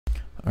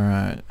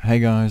Alright, hey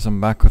guys, I'm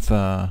back with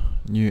a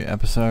new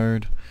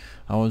episode.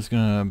 I was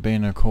gonna be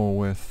in a call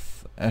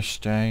with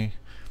SJ,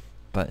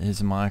 but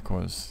his mic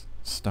was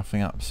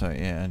stuffing up, so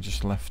yeah, I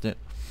just left it.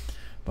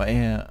 But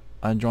yeah,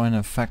 I joined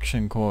a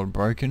faction called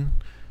Broken.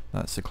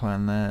 That's the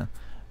clan there.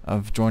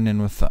 I've joined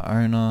in with the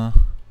owner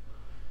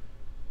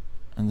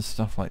and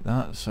stuff like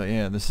that. So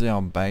yeah, this is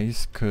our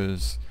base,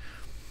 cause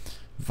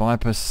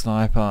Viper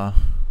Sniper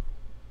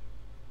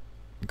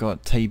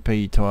got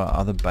TP to our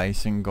other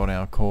base and got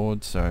our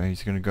cord, so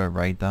he's gonna go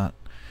raid that.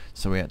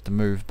 So we had to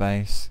move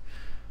base.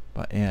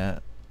 But yeah,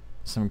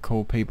 some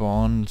cool people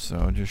on, so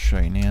I'll just show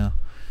you now.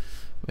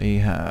 We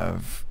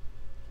have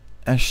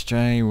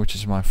SJ, which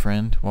is my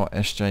friend, well,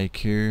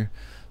 SJQ.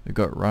 We've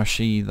got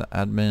Rushy, the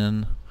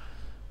admin,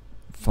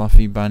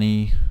 Fluffy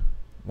Bunny,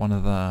 one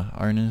of the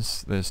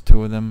owners. There's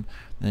two of them.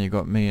 Then you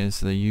got me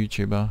as the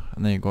YouTuber,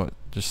 and then you got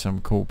just some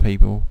cool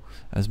people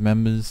as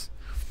members.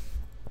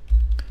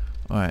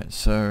 Alright,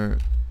 so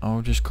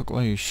I'll just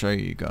quickly show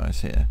you guys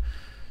here.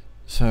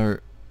 So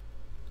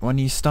when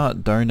you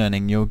start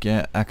donating, you'll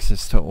get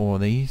access to all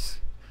these,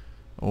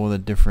 all the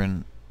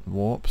different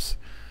warps.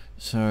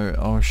 So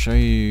I'll show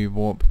you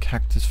warp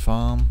Cactus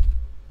farm.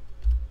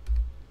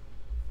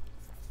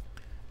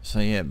 So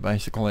yeah,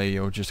 basically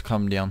you'll just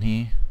come down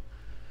here.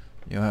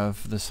 You'll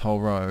have this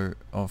whole row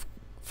of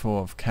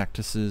full of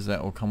cactuses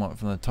that will come up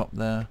from the top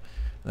there.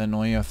 Then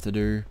all you have to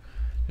do,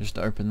 just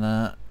open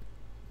that,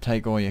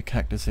 take all your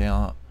cactus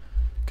out,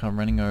 come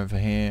running over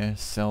here,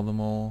 sell them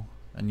all,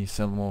 and you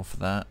sell them all for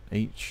that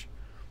each.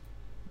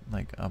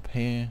 Like up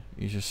here,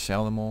 you just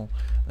sell them all,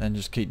 and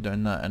just keep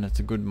doing that, and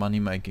it's a good money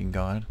making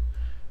guide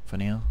for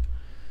now.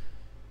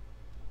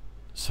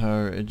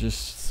 So it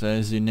just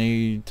says you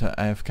need to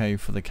AFK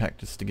for the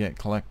cactus to get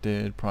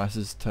collected,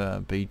 prices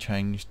to be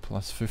changed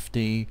plus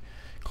 50,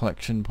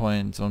 collection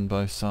points on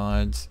both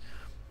sides,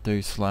 do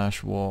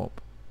 /warp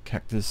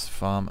cactus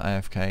farm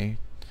AFK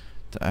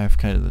to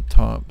AFK to the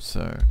top.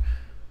 So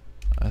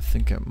I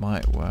think it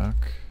might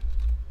work.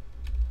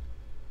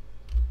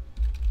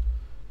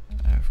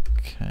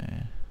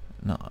 AFK,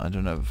 no, I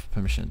don't have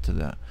permission to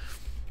that.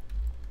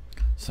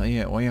 So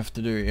yeah, all you have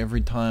to do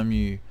every time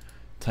you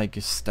take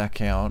a stack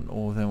out,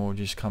 all of them will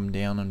just come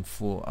down and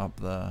fill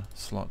up the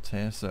slots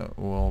here, so it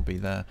will all be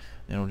there.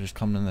 It'll just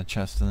come in the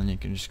chest, and then you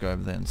can just go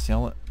over there and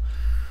sell it.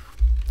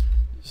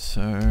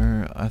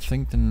 So I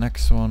think the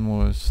next one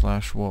was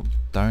 /warp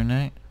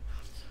donate.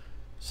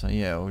 So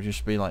yeah, it will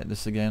just be like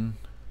this again.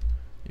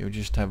 You'll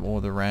just have all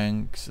the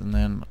ranks, and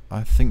then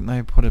I think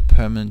they put a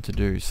permanent to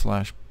do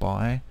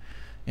 /buy.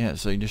 Yeah,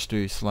 so you just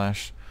do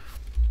 /buy,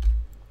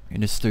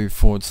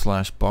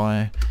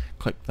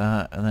 click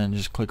that, and then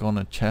just click on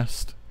a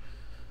chest.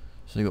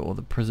 So you got all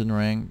the prison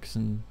ranks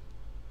and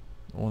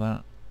all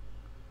that.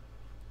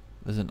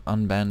 There's an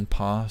unbanned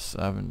pass.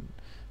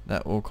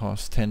 That will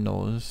cost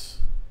 $10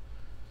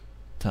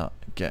 to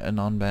get an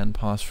unbanned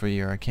pass for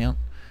your account.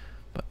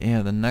 But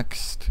yeah, the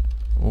next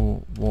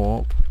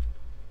warp,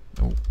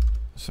 oh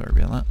sorry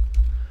about that,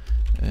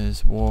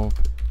 is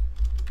warp,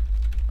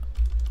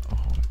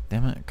 oh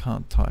damn it,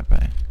 can't type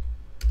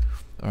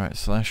alright,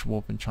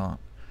 /warp enchant.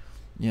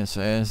 Yeah,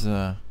 so as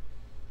the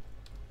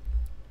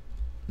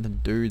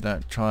dude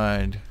that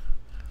tried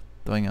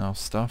doing our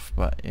stuff,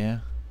 but yeah,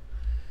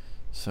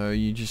 so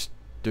you just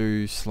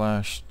do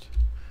 /enchant,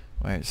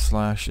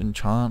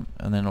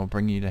 and then it'll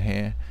bring you to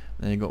here.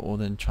 Then you got all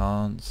the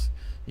enchants.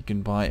 You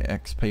can buy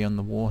XP on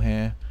the war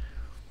here,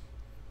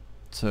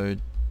 so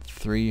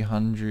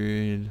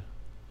 200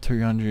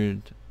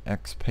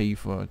 XP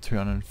for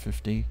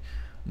 250.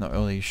 Not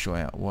really sure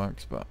how it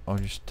works, but I'll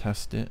just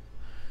test it.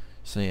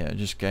 So yeah, it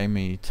just gave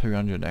me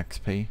 200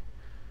 XP.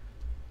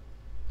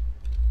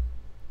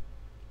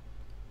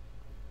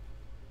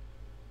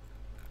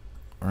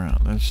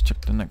 Alright, let's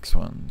check the next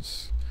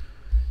ones.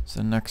 So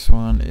the next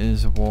one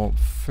is warp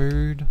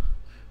food.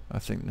 I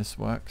think this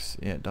works.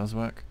 Yeah, it does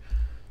work.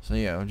 So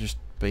yeah, it'll just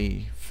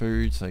be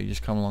food. So you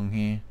just come along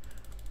here,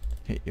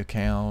 hit your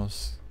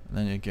cows, and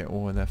then you get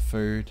all of their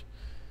food.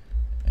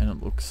 And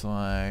it looks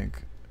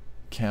like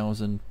cows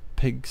and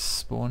pigs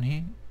spawn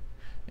here.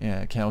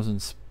 Yeah, cows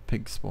and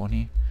pigs spawn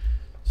here.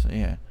 So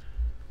yeah,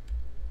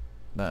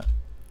 that,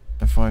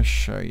 if I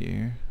show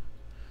you,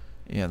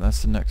 yeah,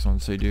 that's the next one.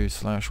 So you do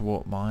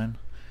 /warp mine,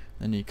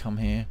 then you come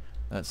here,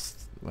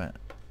 that's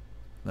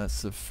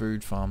the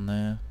food farm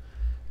there,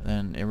 and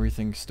then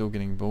everything's still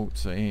getting built.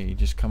 So yeah, you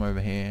just come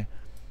over here,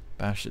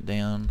 bash it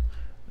down,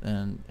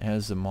 and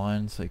here's the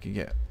mine, so you can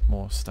get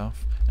more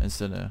stuff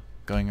instead of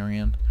going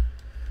around.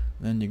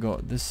 Then you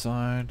got this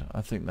side,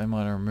 I think they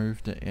might have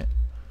removed it yet.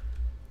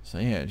 So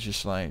yeah, it's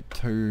just like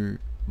 2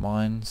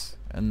 mines,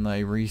 and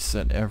they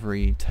reset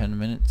every 10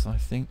 minutes, I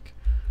think.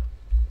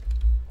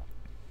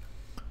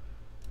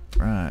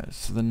 Right,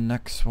 so the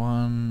next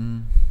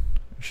one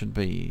should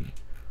be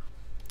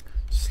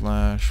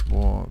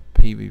 /warp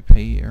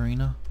PvP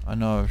arena. I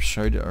know I've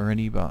showed it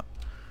already, but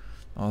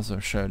I'll also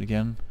show it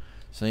again.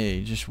 So yeah,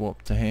 you just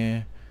warp to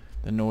here,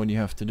 then all you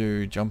have to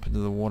do, jump into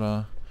the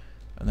water,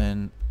 and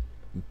then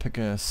pick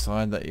a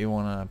side that you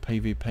want to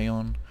PvP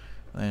on,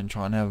 and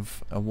try and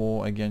have a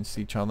war against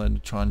each other to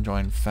try and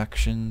join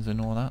factions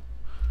and all that.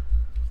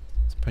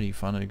 It's pretty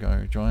fun to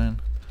go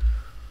join.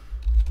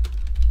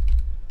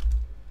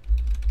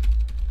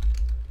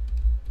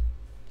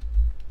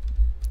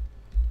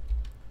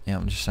 Yeah,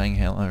 I'm just saying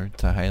hello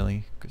to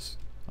Haley because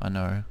I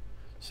know her.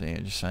 So yeah,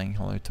 just saying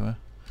hello to her.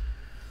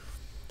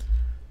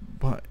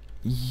 But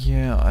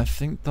yeah, I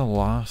think the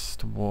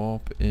last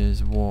warp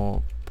is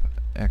warp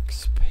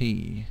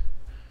XP.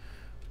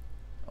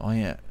 Oh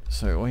yeah,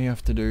 so all you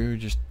have to do,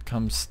 just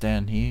come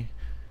stand here.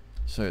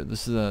 So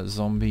this is a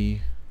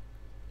zombie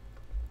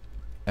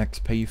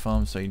XP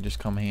farm, so you just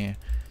come here,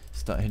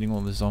 start hitting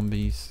all the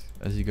zombies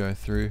as you go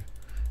through.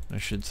 And I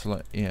should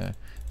yeah,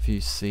 if you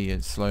see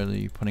it's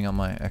slowly putting up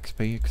my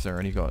XP because I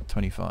already got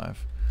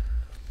 25.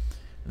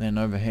 And then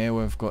over here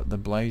we've got the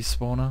blaze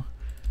spawner.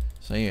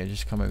 So yeah,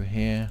 just come over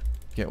here,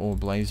 get all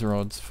blaze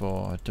rods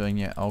for doing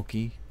your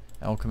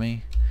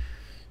alchemy.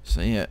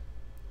 So yeah,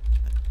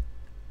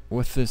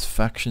 with this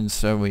faction,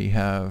 so we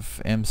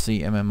have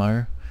MC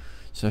MMO.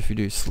 So if you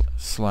do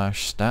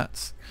slash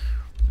stats,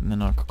 and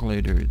then I'll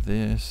quickly do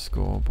this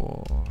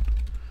scoreboard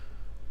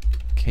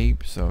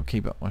keep, so I'll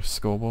keep up my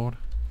scoreboard.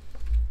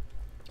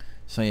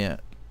 So yeah,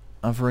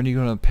 I've already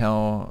got a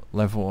power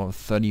level of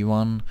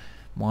 31,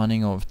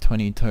 mining of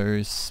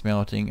 22,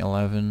 smelting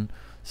 11,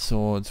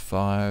 swords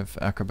 5,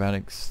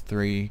 acrobatics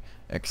 3,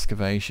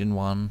 excavation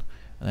 1,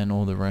 and then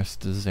all the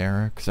rest is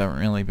 0 because I haven't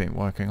really been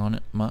working on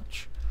it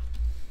much.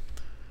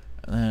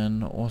 And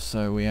then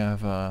also we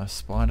have a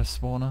spider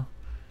spawner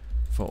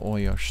for all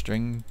your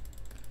string.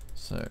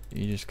 So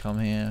you just come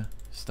here,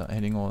 start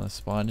hitting all the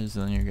spiders,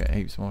 and then you get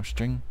heaps more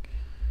string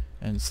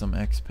and some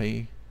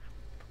XP.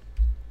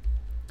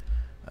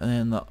 And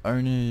then the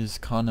owner's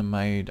kind of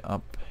made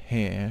up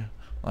here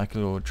like a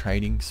little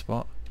trading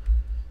spot,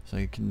 so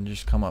you can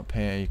just come up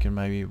here, you can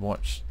maybe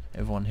watch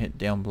everyone hit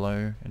down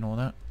below and all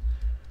that.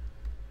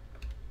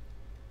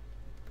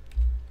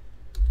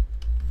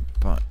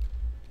 But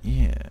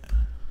yeah,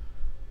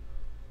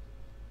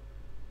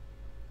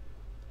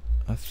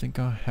 I think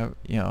I have,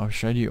 yeah, I'll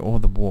show you all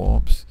the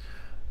warps,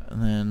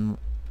 and then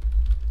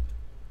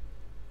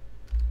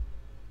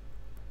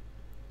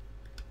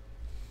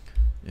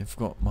you've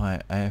got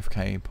my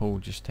AFK pool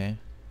just here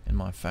in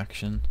my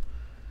faction.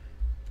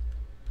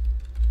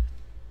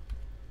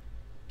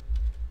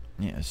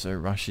 Yeah, so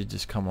Rushy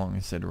just come along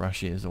and said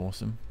Rushy is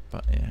awesome,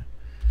 but yeah.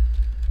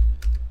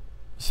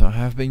 So I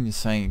have been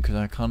saying, because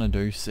I kind of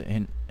do sit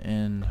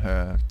in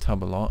her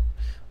tub a lot.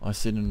 I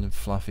sit in the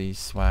Fluffy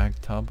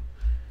swag tub,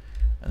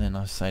 and then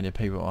I say to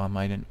people, I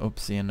made an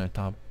oopsie in her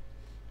tub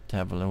to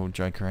have a little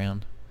joke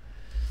around,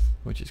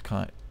 which is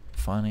quite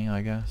funny,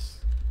 I guess.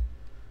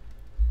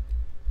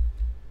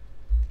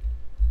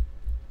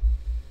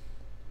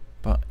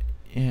 But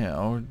yeah,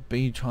 I would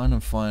be trying to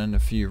find a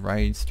few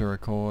raids to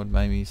record,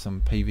 maybe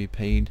some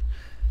PvP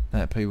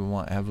that people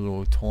might have a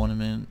little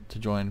tournament to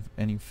join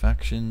any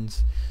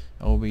factions.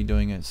 I'll be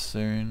doing it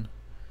soon,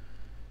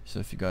 so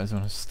if you guys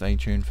want to stay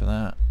tuned for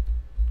that.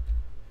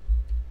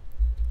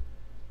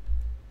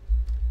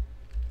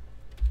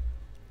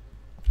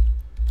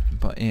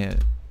 But yeah,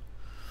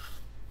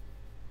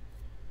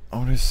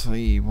 I'll just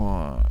see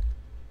what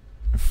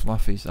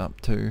Fluffy's up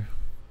to.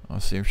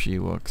 I'll see if she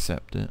will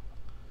accept it.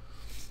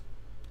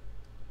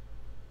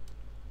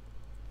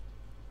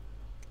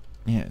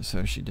 Yeah,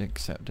 so she did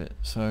accept it.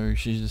 So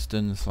she just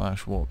did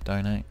 / warp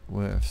donate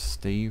with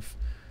Steve,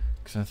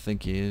 because I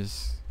think he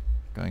is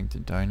going to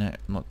donate,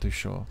 I'm not too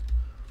sure.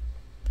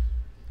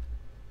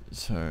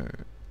 So,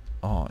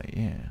 oh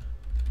yeah,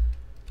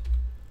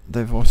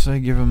 they've also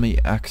given me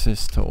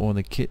access to all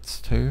the kits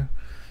too.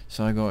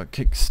 So I got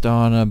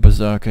Kickstarter,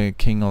 Berserker,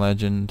 King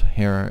Legend,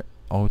 Hero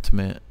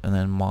Ultimate, and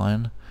then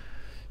mine.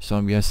 So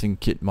I'm guessing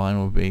kit mine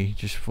will be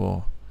just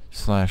for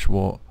 /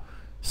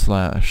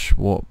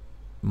 warp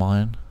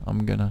mine,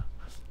 I'm gonna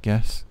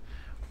guess.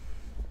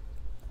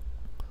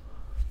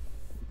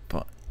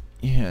 But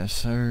yeah,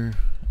 so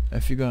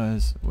if you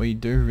guys, we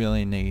do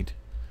really need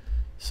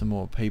some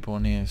more people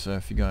in here, so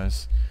if you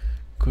guys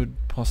could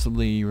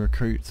possibly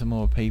recruit some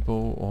more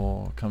people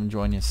or come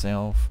join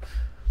yourself.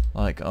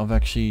 Like, I've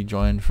actually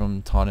joined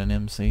from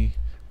BreakOutMC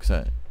because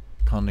I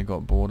kind of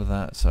got bored of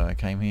that, so I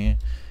came here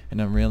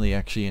and I'm really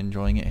actually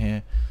enjoying it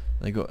here.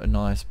 They got a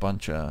nice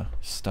bunch of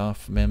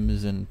staff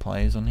members and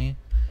players on here,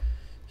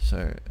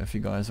 so if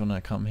you guys want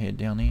to come head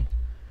down here,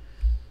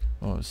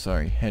 oh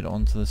sorry, head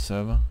onto the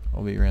server,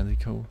 it'll be really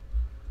cool.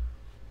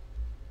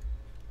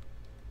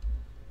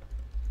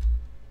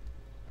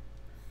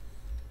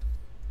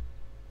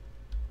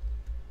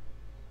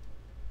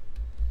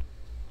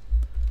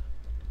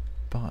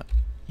 But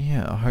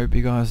yeah, I hope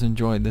you guys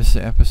enjoyed this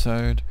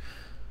episode.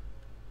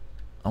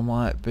 I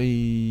might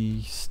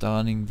be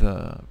starting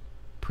the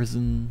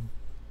prison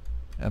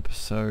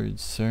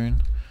episode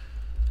soon.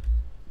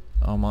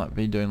 I might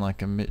be doing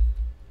like a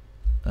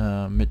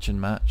Mitch and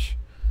match,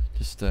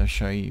 just to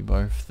show you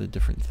both the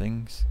different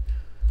things,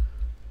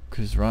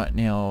 because right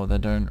now they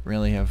don't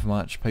really have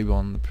much people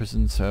on the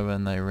prison server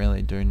and they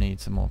really do need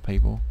some more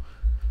people,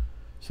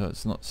 so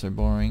it's not so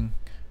boring.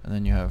 and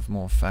then you have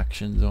more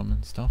factions on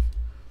and stuff.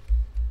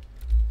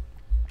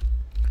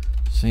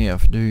 So yeah,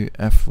 if I do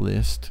F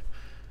list,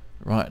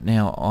 right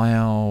now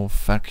our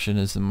faction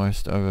is the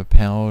most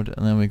overpowered,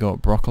 and then we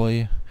got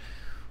Broccoli,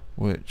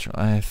 which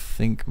I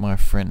think my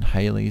friend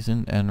Haley's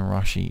in, and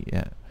Rushy.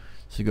 Yeah,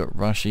 so you got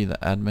Rushy the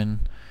admin,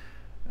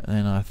 and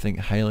then I think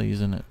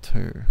Haley's in it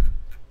too.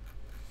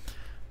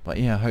 But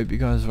yeah, I hope you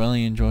guys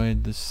really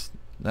enjoyed this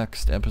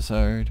next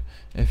episode.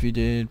 If you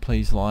did,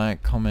 please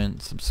like,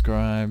 comment,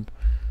 subscribe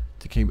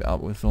to keep up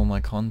with all my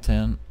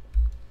content.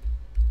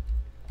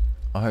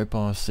 I hope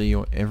I'll see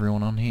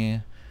everyone on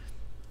here.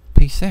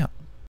 Peace out.